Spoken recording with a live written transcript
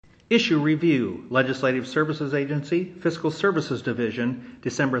Issue Review, Legislative Services Agency, Fiscal Services Division,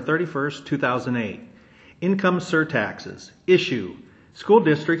 December 31st, 2008. Income Surtaxes. Issue. School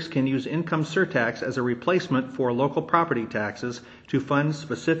districts can use income surtax as a replacement for local property taxes to fund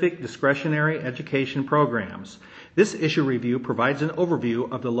specific discretionary education programs. This issue review provides an overview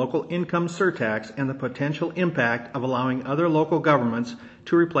of the local income surtax and the potential impact of allowing other local governments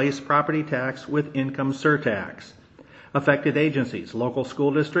to replace property tax with income surtax. Affected agencies, local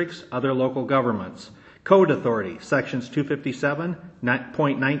school districts, other local governments. Code Authority, Sections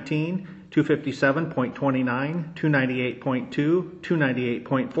 257.19, 257.29, 298.2,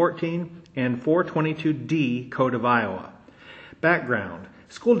 298.14, and 422D Code of Iowa. Background.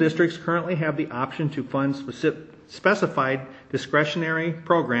 School districts currently have the option to fund specified discretionary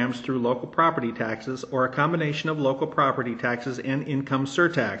programs through local property taxes or a combination of local property taxes and income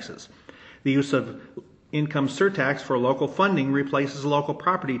surtaxes. The use of income surtax for local funding replaces local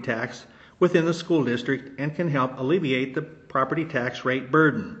property tax within the school district and can help alleviate the property tax rate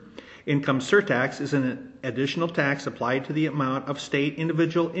burden. Income surtax is an additional tax applied to the amount of state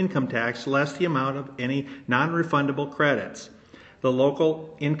individual income tax less the amount of any non-refundable credits. The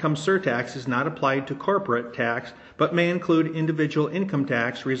local income surtax is not applied to corporate tax, but may include individual income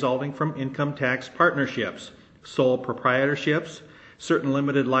tax resulting from income tax partnerships, sole proprietorships, certain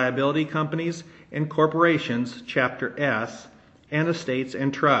limited liability companies, and corporations, Chapter S, and estates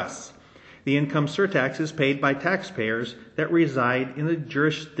and trusts. The income surtax is paid by taxpayers that reside in the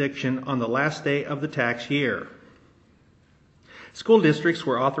jurisdiction on the last day of the tax year. School districts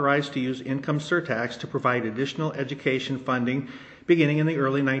were authorized to use income surtax to provide additional education funding beginning in the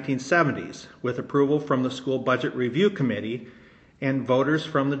early 1970s, with approval from the School Budget Review Committee and voters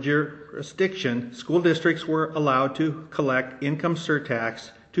from the jurisdiction. School districts were allowed to collect income surtax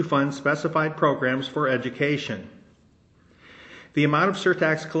to fund specified programs for education. The amount of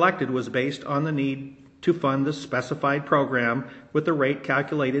surtax collected was based on the need to fund the specified program, with the rate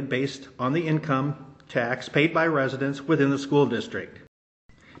calculated based on the income tax paid by residents within the school district.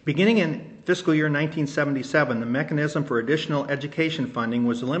 Beginning in fiscal year 1977, the mechanism for additional education funding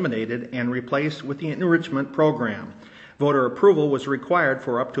was eliminated and replaced with the enrichment program. Voter approval was required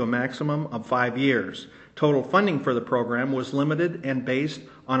for up to a maximum of 5 years. Total funding for the program was limited and based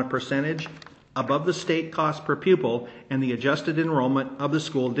on a percentage above the state cost per pupil and the adjusted enrollment of the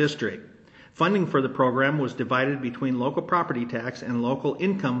school district. Funding for the program was divided between local property tax and local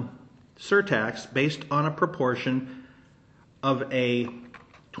income surtax based on a proportion of a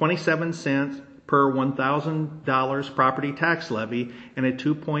 27 cents per $1,000 property tax levy and a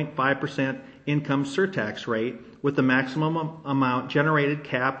 2.5% income surtax rate, with the maximum amount generated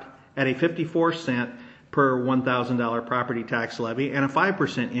capped at a 54 cent per $1,000 property tax levy and a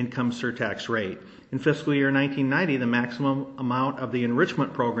 5% income surtax rate. In fiscal year 1990, the maximum amount of the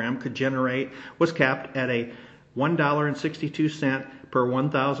enrichment program could generate was capped at a $1.62 per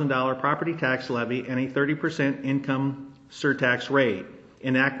 $1,000 property tax levy and a 30% income surtax rate.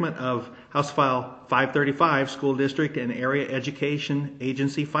 Enactment of House File 535, School District and Area Education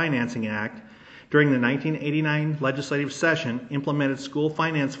Agency Financing Act, during the 1989 legislative session, implemented school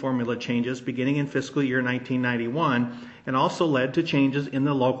finance formula changes beginning in fiscal year 1991 and also led to changes in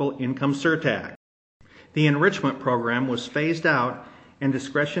the local income surtax. The enrichment program was phased out and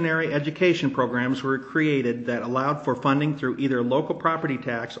discretionary education programs were created that allowed for funding through either local property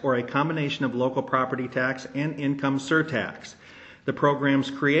tax or a combination of local property tax and income surtax. The programs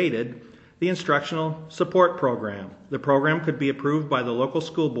created the Instructional Support Program. The program could be approved by the local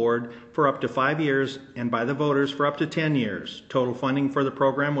school board for up to 5 years and by the voters for up to 10 years. Total funding for the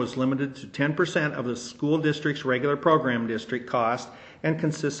program was limited to 10% of the school district's regular program district cost and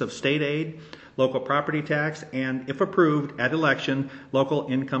consists of state aid, local property tax, and, if approved at election, local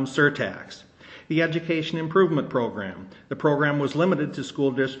income surtax. The Education Improvement Program. The program was limited to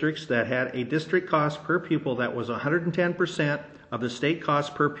school districts that had a district cost per pupil that was 110% of the state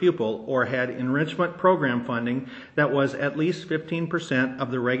cost per pupil or had enrichment program funding that was at least 15% of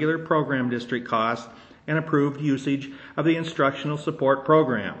the regular program district cost and approved usage of the Instructional Support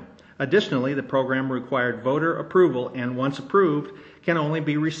Program. Additionally, the program required voter approval and, once approved, can only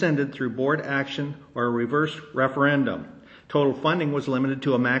be rescinded through board action or a reverse referendum. Total funding was limited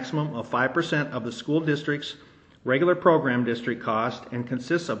to a maximum of 5% of the school district's regular program district cost and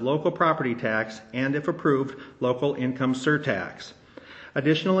consists of local property tax and, if approved, local income surtax.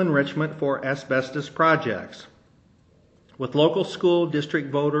 Additional enrichment for asbestos projects. With local school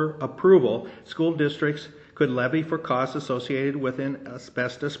district voter approval, school districts could levy for costs associated with an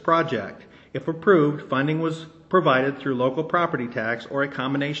asbestos project. If approved, funding was provided through local property tax or a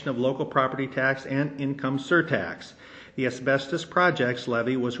combination of local property tax and income surtax. the asbestos projects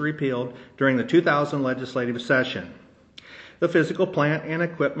levy was repealed during the 2000 legislative session. The physical plant and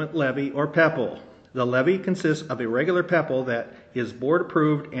equipment levy, or PEPL. The levy consists of a regular PEPL that is board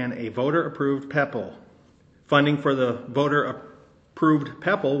approved and a voter approved PEPL. Funding for the voter approved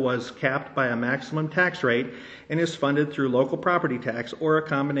PEPL was capped by a maximum tax rate and is funded through local property tax or a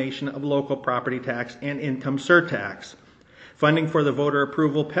combination of local property tax and income surtax. Funding for the voter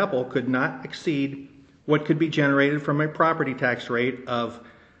approval PEPL could not exceed what could be generated from a property tax rate of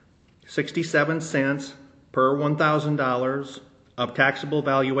 67 cents per $1,000 of taxable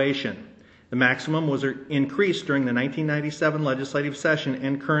valuation. The maximum was increased during the 1997 legislative session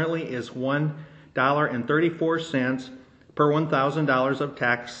and currently is $1.34 per $1,000 of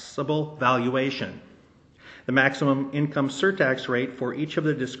taxable valuation. The maximum income surtax rate for each of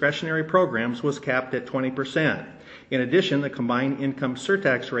the discretionary programs was capped at 20%. In addition, the combined income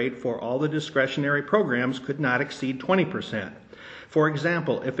surtax rate for all the discretionary programs could not exceed 20%. For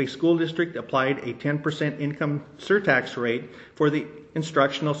example, if a school district applied a 10% income surtax rate for the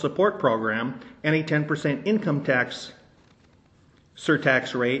instructional support program and a 10% income tax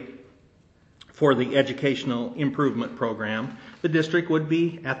surtax rate for the educational improvement program, the district would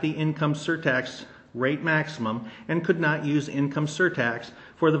be at the income surtax rate maximum and could not use income surtax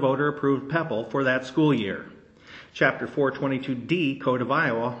for the voter approved PEPL for that school year. Chapter 422D, Code of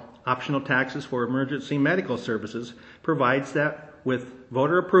Iowa, Optional Taxes for Emergency Medical Services, provides that with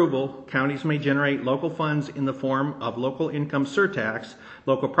voter approval, counties may generate local funds in the form of local income surtax,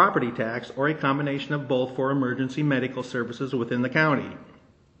 local property tax, or a combination of both for emergency medical services within the county.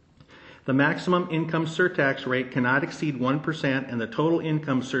 The maximum income surtax rate cannot exceed 1% and the total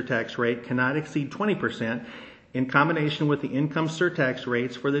income surtax rate cannot exceed 20% in combination with the income surtax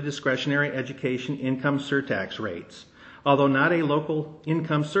rates for the discretionary education income surtax rates. Although not a local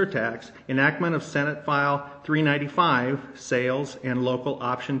income surtax, enactment of Senate File 395, Sales and Local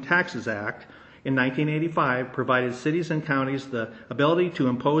Option Taxes Act, in 1985 provided cities and counties the ability to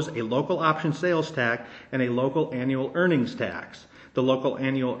impose a local option sales tax and a local annual earnings tax. The local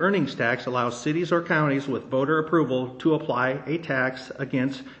annual earnings tax allows cities or counties with voter approval to apply a tax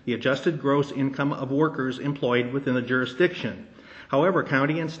against the adjusted gross income of workers employed within the jurisdiction. However,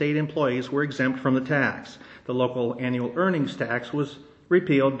 county and state employees were exempt from the tax. The local annual earnings tax was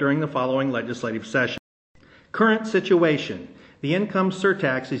repealed during the following legislative session. Current situation. The income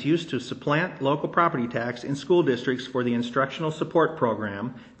surtax is used to supplant local property tax in school districts for the Instructional Support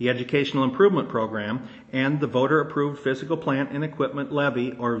Program, the Educational Improvement Program, and the Voter-Approved Physical Plant and Equipment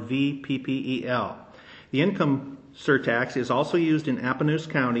Levy, or VPPEL. The income surtax is also used in Appanoose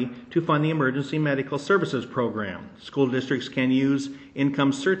County to fund the Emergency Medical Services Program. School districts can use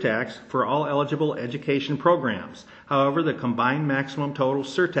income surtax for all eligible education programs. However, the combined maximum total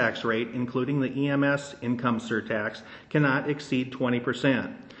surtax rate, including the EMS income surtax, cannot exceed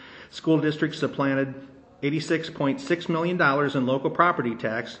 20%. School districts supplanted $86.6 million in local property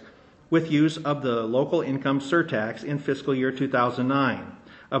tax with use of the local income surtax in fiscal year 2009.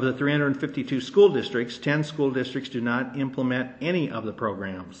 Of the 352 school districts, 10 school districts do not implement any of the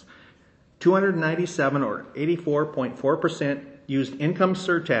programs. 297, or 84.4%, used income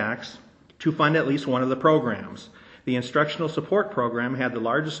surtax to fund at least one of the programs. The Instructional Support Program had the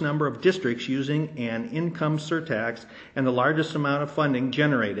largest number of districts using an income surtax and the largest amount of funding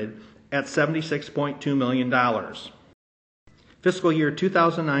generated at $76.2 million. Fiscal year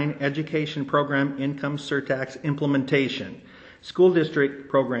 2009 Education Program Income Surtax Implementation. School district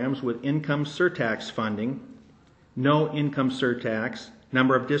programs with income surtax funding, no income surtax,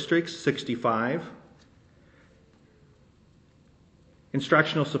 number of districts 65.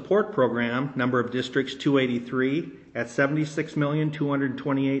 Instructional Support Program, number of districts 283 at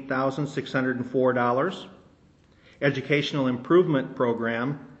 $76,228,604. Educational Improvement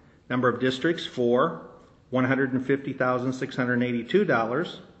Program, number of districts 4,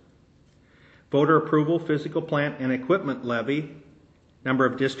 $150,682. Voter Approval Physical Plant and Equipment Levy, number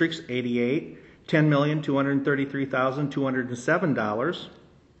of districts 88, $10,233,207.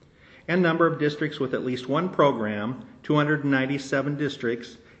 And number of districts with at least one program, 297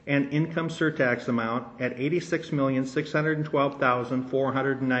 districts, and income surtax amount at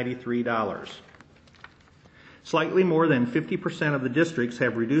 $86,612,493. Slightly more than 50% of the districts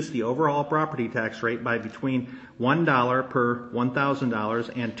have reduced the overall property tax rate by between $1 per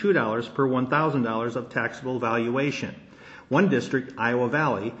 $1,000 and $2 per $1,000 of taxable valuation. One district, Iowa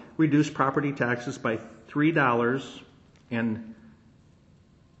Valley, reduced property taxes by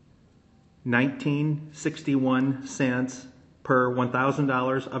 $3.1961 per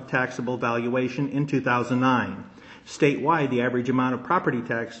 $1,000 of taxable valuation in 2009. Statewide, the average amount of property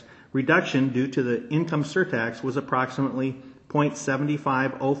tax Reduction due to the income surtax was approximately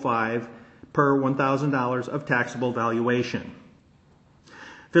 0.7505 per $1,000 of taxable valuation.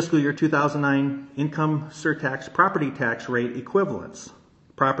 Fiscal year 2009 income surtax property tax rate equivalents.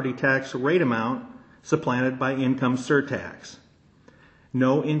 Property tax rate amount supplanted by income surtax.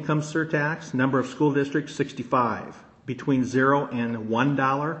 No income surtax, number of school districts 65. Between $0 and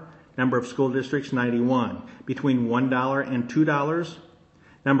 $1, number of school districts 91. Between $1 and $2,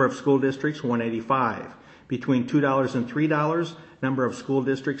 number of school districts 185. Between $2 and $3, number of school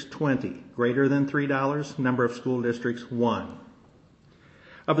districts 20. Greater than $3, number of school districts 1.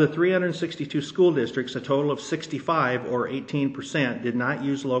 Of the 362 school districts, a total of 65 or 18% did not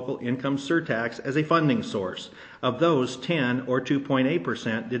use local income surtax as a funding source. Of those, 10 or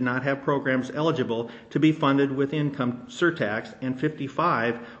 2.8% did not have programs eligible to be funded with income surtax, and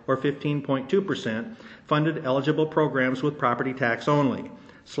 55 or 15.2% funded eligible programs with property tax only.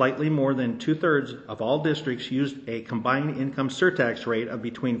 Slightly more than two-thirds of all districts used a combined income surtax rate of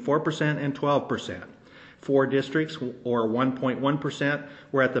between 4% and 12%. 4 districts, or 1.1%,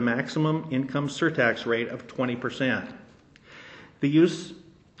 were at the maximum income surtax rate of 20%. The use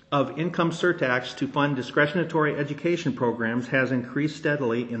of income surtax to fund discretionary education programs has increased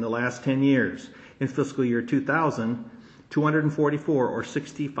steadily in the last 10 years. In fiscal year 2000, 244 or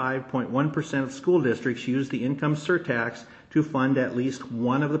 65.1% of school districts used the income surtax to fund at least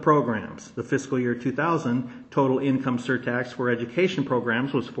one of the programs. The fiscal year 2000 total income surtax for education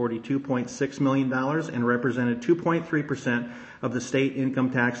programs was $42.6 million and represented 2.3% of the state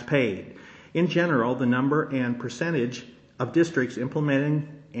income tax paid. In general, the number and percentage of districts implementing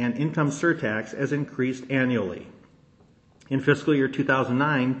an income surtax has increased annually. In fiscal year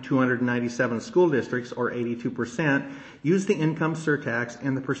 2009, 297 school districts, or 82%, used the income surtax,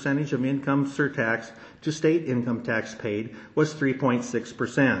 and the percentage of income surtax to state income tax paid was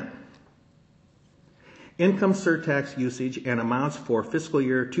 3.6%. Income surtax usage and amounts for fiscal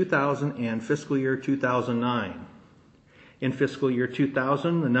year 2000 and fiscal year 2009. In fiscal year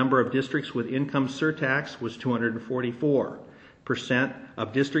 2000, the number of districts with income surtax was 244. Percent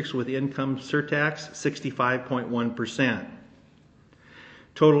of districts with income surtax, 65.1%.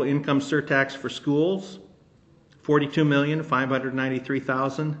 Total income surtax for schools,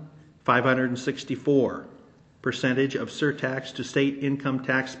 42,593,564. Percentage of surtax to state income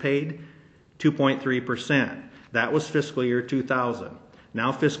tax paid, 2.3%. That was fiscal year 2000.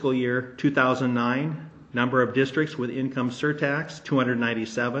 Now fiscal year 2009, number of districts with income surtax,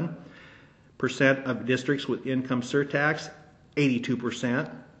 297. Percent of districts with income surtax, 82%.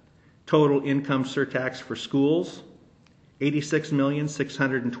 Total income surtax for schools,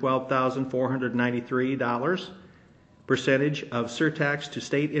 $86,612,493. Percentage of surtax to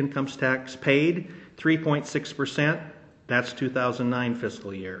state income tax paid, 3.6%. That's 2009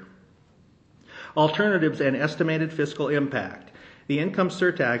 fiscal year. Alternatives and estimated fiscal impact. The income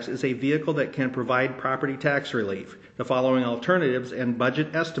surtax is a vehicle that can provide property tax relief. The following alternatives and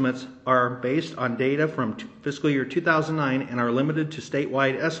budget estimates are based on data from fiscal year 2009 and are limited to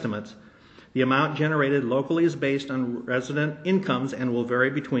statewide estimates. The amount generated locally is based on resident incomes and will vary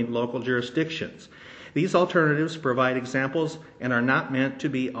between local jurisdictions. These alternatives provide examples and are not meant to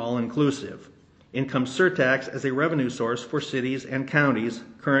be all-inclusive. Income surtax as a revenue source for cities and counties,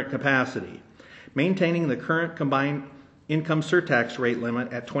 current capacity. Maintaining the current combined income surtax rate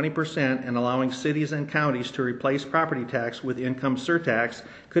limit at 20% and allowing cities and counties to replace property tax with income surtax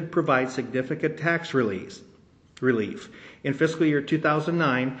could provide significant tax relief. In fiscal year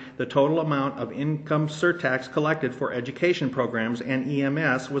 2009, the total amount of income surtax collected for education programs and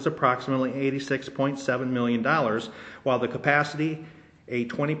EMS was approximately $86.7 million, while the capacity a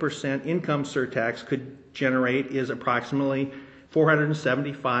 20% income surtax could generate is approximately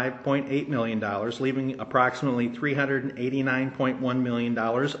 $475.8 million, leaving approximately $389.1 million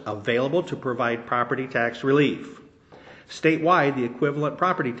available to provide property tax relief. Statewide, the equivalent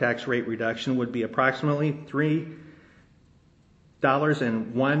property tax rate reduction would be approximately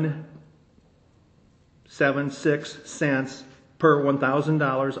 $3.176 per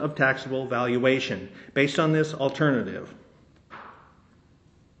 $1,000 of taxable valuation. Based on this alternative,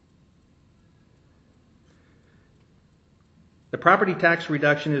 the property tax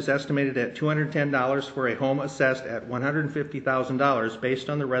reduction is estimated at $210 for a home assessed at $150,000 based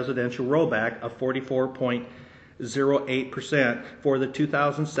on the residential rollback of 44.08% for the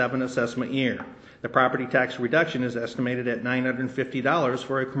 2007 assessment year. The property tax reduction is estimated at $950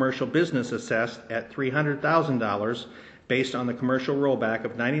 for a commercial business assessed at $300,000 based on the commercial rollback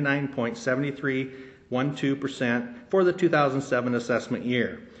of 99.7312% for the 2007 assessment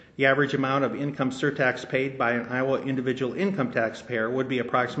year. The average amount of income surtax paid by an Iowa individual income taxpayer would be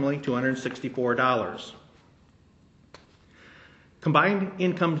approximately $264. Combined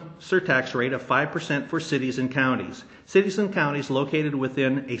income surtax rate of 5% for cities and counties. Cities and counties located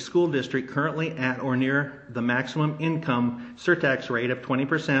within a school district currently at or near the maximum income surtax rate of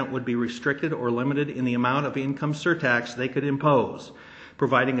 20% would be restricted or limited in the amount of income surtax they could impose.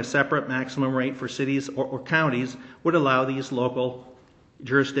 Providing a separate maximum rate for cities or counties would allow these local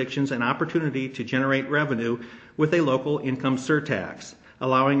jurisdictions an opportunity to generate revenue with a local income surtax.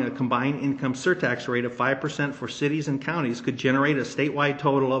 Allowing a combined income surtax rate of 5% for cities and counties could generate a statewide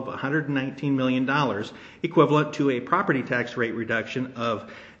total of $119 million, equivalent to a property tax rate reduction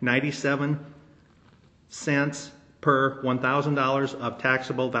of 97 cents per $1,000 of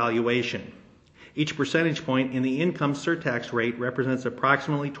taxable valuation. Each percentage point in the income surtax rate represents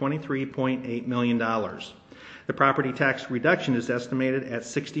approximately $23.8 million. The property tax reduction is estimated at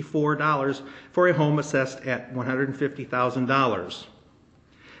 $64 for a home assessed at $150,000.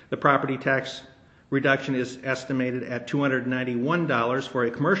 The property tax reduction is estimated at $291 for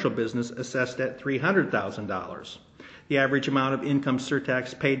a commercial business assessed at $300,000. The average amount of income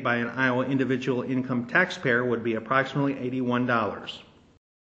surtax paid by an Iowa individual income taxpayer would be approximately $81.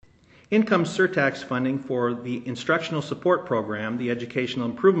 Income surtax funding for the Instructional Support Program, the Educational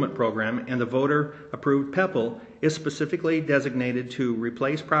Improvement Program, and the voter-approved PEPL is specifically designated to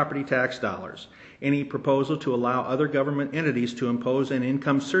replace property tax dollars. Any proposal to allow other government entities to impose an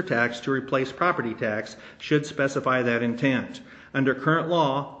income surtax to replace property tax should specify that intent. Under current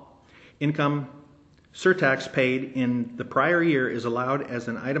law, income surtax paid in the prior year is allowed as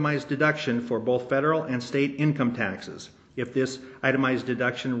an itemized deduction for both federal and state income taxes. If this itemized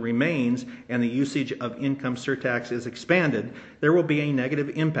deduction remains and the usage of income surtax is expanded, there will be a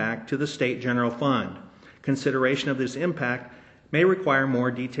negative impact to the state general fund. Consideration of this impact may require more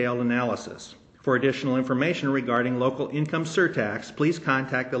detailed analysis. For additional information regarding local income surtax, please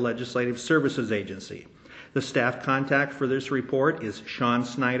contact the Legislative Services Agency. The staff contact for this report is Sean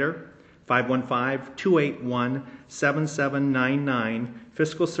Snyder, 515-281-7799,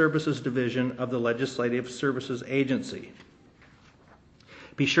 Fiscal Services Division of the Legislative Services Agency.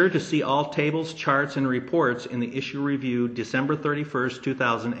 Be sure to see all tables, charts, and reports in the issue review December 31st,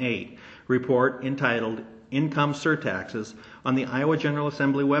 2008, report entitled Income Surtaxes on the Iowa General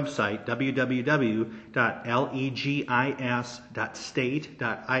Assembly website,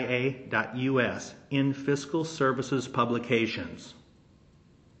 www.legis.state.ia.us, in Fiscal Services Publications.